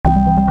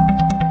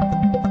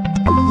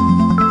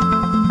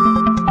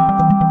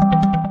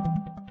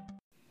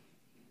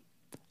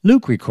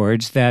Luke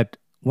records that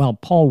while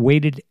Paul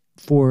waited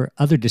for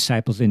other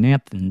disciples in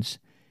Athens,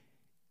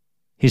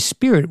 his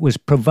spirit was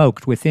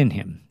provoked within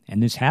him,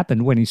 and this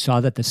happened when he saw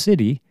that the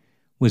city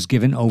was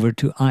given over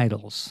to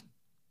idols.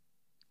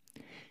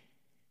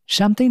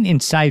 Something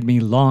inside me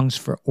longs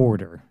for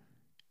order.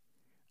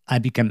 I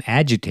become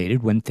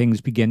agitated when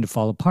things begin to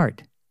fall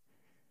apart.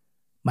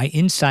 My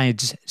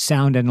insides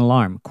sound an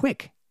alarm.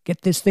 Quick,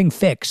 get this thing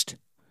fixed.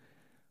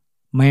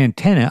 My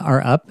antennae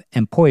are up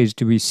and poised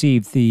to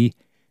receive the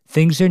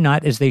 "things are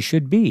not as they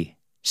should be"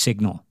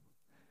 signal.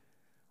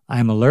 I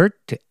am alert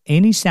to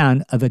any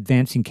sound of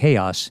advancing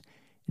chaos,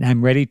 and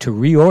I'm ready to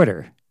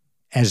reorder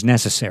as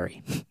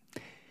necessary.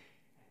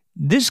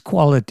 This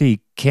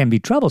quality can be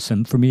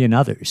troublesome for me and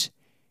others.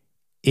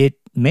 It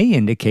may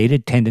indicate a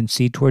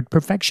tendency toward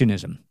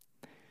perfectionism.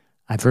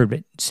 I've heard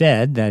it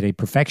said that a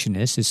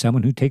perfectionist is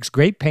someone who takes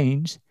great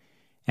pains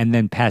and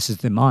then passes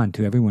them on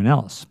to everyone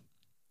else.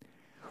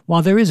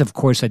 While there is, of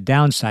course, a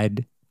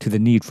downside to the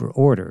need for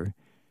order,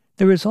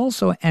 there is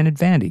also an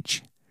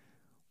advantage.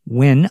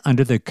 When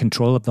under the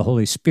control of the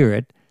Holy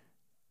Spirit,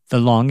 the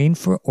longing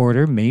for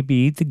order may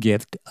be the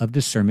gift of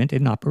discernment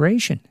in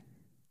operation.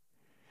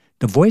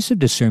 The voice of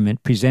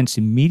discernment presents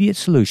immediate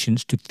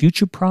solutions to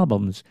future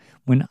problems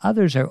when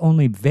others are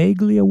only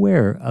vaguely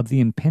aware of the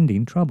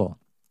impending trouble.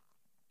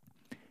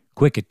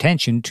 Quick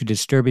attention to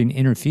disturbing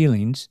inner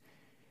feelings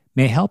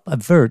may help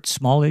avert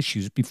small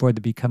issues before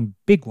they become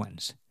big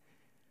ones.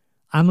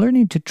 I'm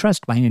learning to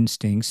trust my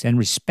instincts and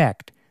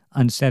respect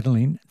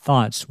unsettling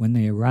thoughts when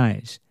they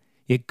arise.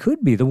 It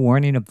could be the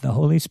warning of the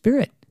Holy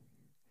Spirit.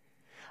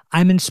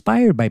 I'm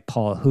inspired by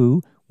Paul,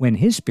 who, when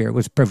his spirit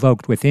was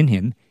provoked within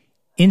him,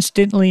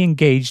 instantly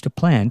engaged a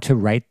plan to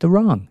right the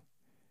wrong.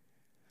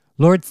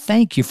 Lord,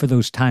 thank you for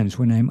those times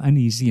when I'm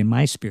uneasy in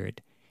my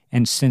spirit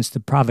and sense the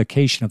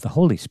provocation of the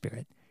Holy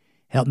Spirit.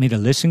 Help me to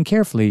listen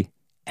carefully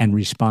and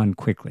respond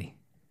quickly.